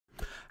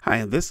Hi,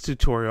 in this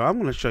tutorial, I'm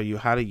going to show you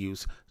how to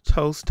use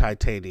Toast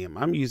Titanium.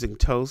 I'm using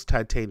Toast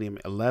Titanium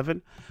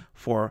 11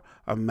 for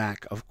a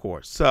Mac, of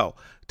course. So,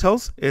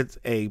 Toast is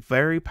a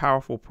very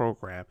powerful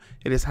program.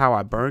 It is how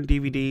I burn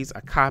DVDs,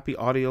 I copy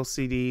audio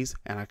CDs,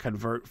 and I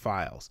convert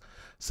files.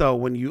 So,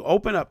 when you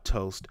open up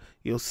Toast,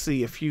 you'll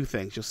see a few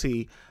things. You'll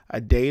see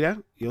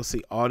data, you'll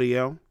see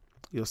audio,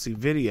 you'll see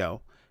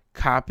video,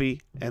 copy,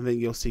 and then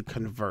you'll see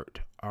convert.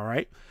 All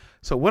right.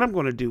 So what I'm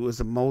going to do is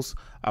the most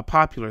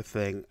popular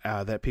thing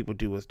that people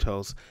do with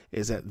Toast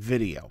is that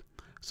video.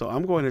 So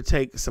I'm going to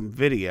take some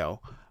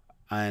video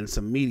and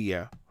some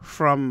media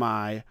from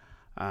my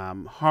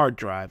hard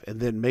drive and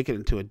then make it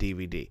into a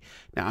DVD.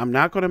 Now I'm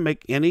not going to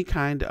make any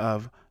kind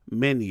of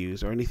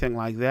menus or anything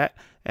like that,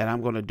 and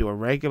I'm going to do a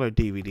regular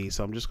DVD.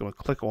 So I'm just going to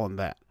click on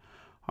that.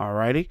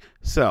 Alrighty.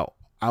 So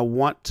I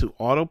want to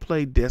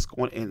autoplay disc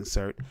on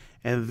insert,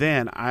 and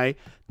then I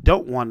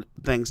don't want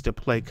things to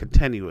play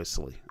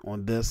continuously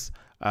on this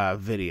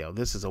video.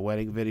 This is a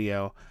wedding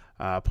video,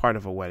 part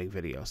of a wedding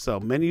video. So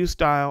menu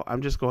style,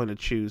 I'm just going to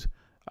choose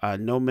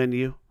no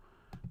menu.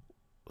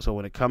 So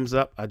when it comes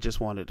up, I just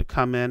want it to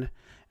come in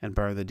and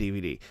burn the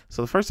DVD.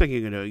 So the first thing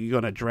you're going to do, you're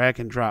going to drag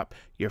and drop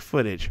your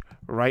footage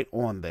right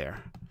on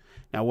there.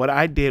 Now, what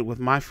I did with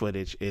my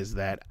footage is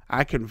that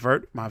I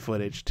convert my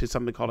footage to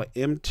something called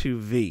an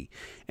M2V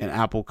in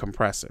Apple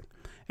Compressor.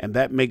 And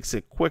that makes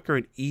it quicker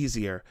and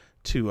easier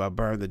to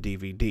burn the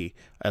DVD,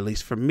 at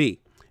least for me.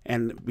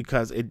 And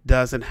because it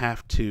doesn't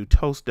have to,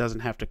 Toast doesn't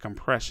have to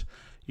compress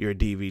your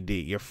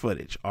DVD, your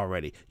footage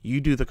already.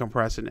 You do the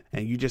compressing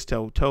and you just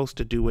tell Toast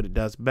to do what it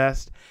does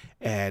best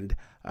and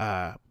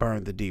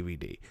burn the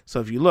DVD. So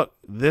if you look,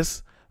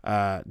 this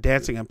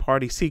dancing and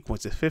party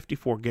sequence is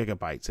 54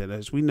 gigabytes, and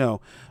as we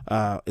know,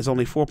 it's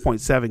only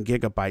 4.7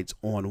 gigabytes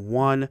on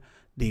one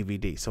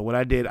DVD. So what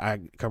I did,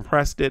 I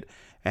compressed it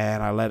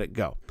and I let it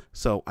go.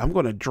 So I'm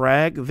going to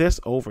drag this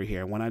over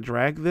here. When I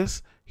drag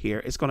this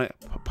here, it's going to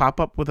pop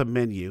up with a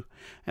menu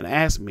and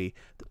ask me,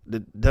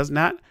 does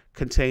not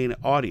contain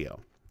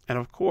audio. And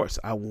of course,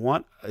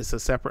 it's a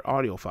separate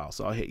audio file.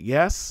 So I'll hit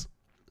yes,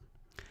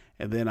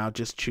 and then I'll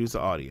just choose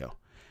the audio.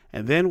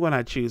 And then when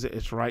I choose it,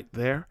 it's right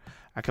there.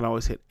 I can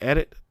always hit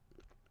edit,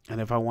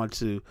 and if I want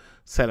to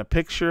set a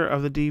picture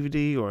of the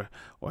DVD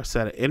or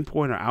set an in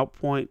point or out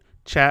point,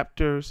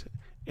 chapters,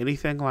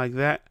 anything like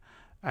that,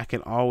 I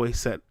can always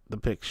set the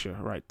picture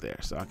right there.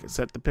 So I can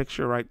set the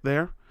picture right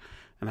there,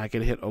 and I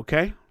can hit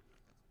OK.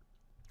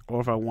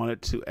 Or if I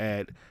wanted to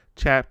add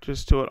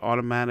chapters to it,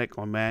 automatic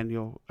or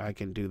manual, I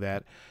can do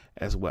that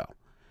as well.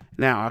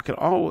 Now I can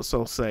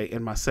also say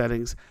in my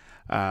settings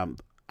how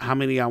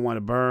many I want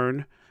to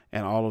burn,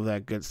 and all of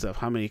that good stuff,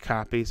 how many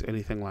copies,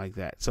 anything like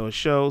that. So it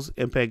shows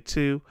MPEG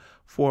 2,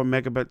 4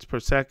 megabits per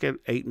second,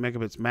 8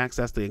 megabits max.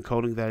 That's the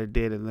encoding that it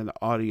did. And then the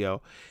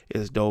audio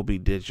is Dolby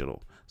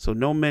Digital. So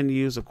no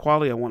menus. The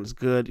quality I want is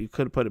good. You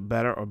could put it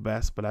better or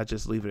best, but I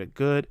just leave it at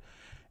good.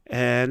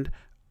 And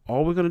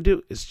all we're going to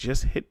do is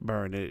just hit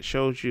burn. And it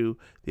shows you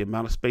the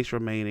amount of space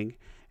remaining.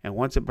 And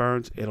once it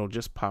burns, it'll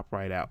just pop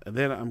right out. And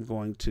then I'm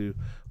going to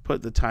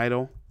put the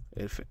title,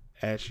 if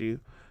Ask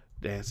You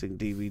Dancing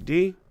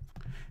DVD,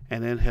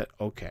 and then hit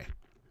OK.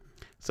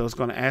 So it's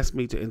going to ask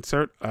me to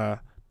insert a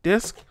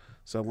disk.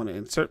 So I'm going to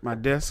insert my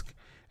disk,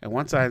 and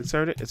once I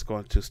insert it, it's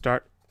going to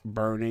start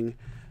burning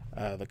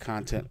the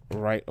content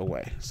right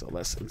away. So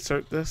let's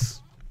insert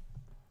this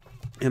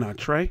in our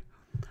tray,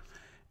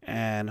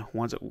 and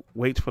once it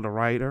waits for the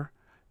writer,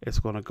 it's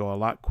going to go a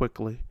lot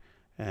quickly,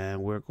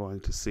 and we're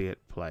going to see it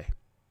play.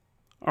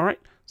 All right,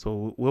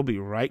 so we'll be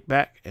right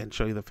back and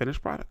show you the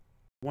finished product.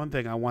 One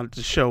thing I wanted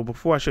to show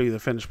before I show you the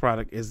finished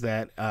product is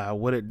that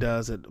what it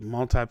does, it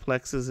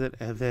multiplexes it,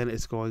 and then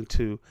it's going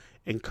to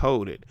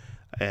encode it.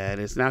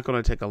 And it's not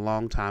going to take a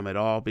long time at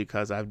all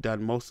because I've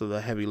done most of the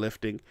heavy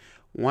lifting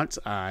once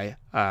I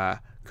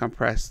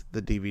compress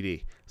the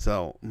DVD.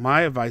 So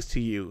my advice to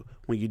you,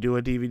 when you do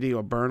a DVD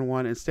or burn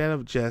one, instead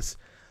of just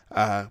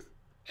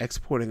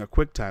exporting a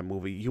QuickTime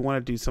movie, you want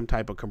to do some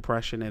type of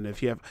compression. And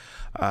if you have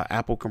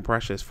Apple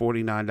Compressor, it's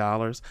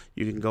 $49.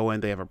 You can go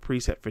in, they have a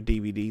preset for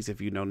DVDs.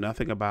 If you know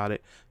nothing about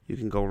it, you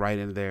can go right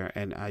in there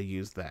and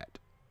use that.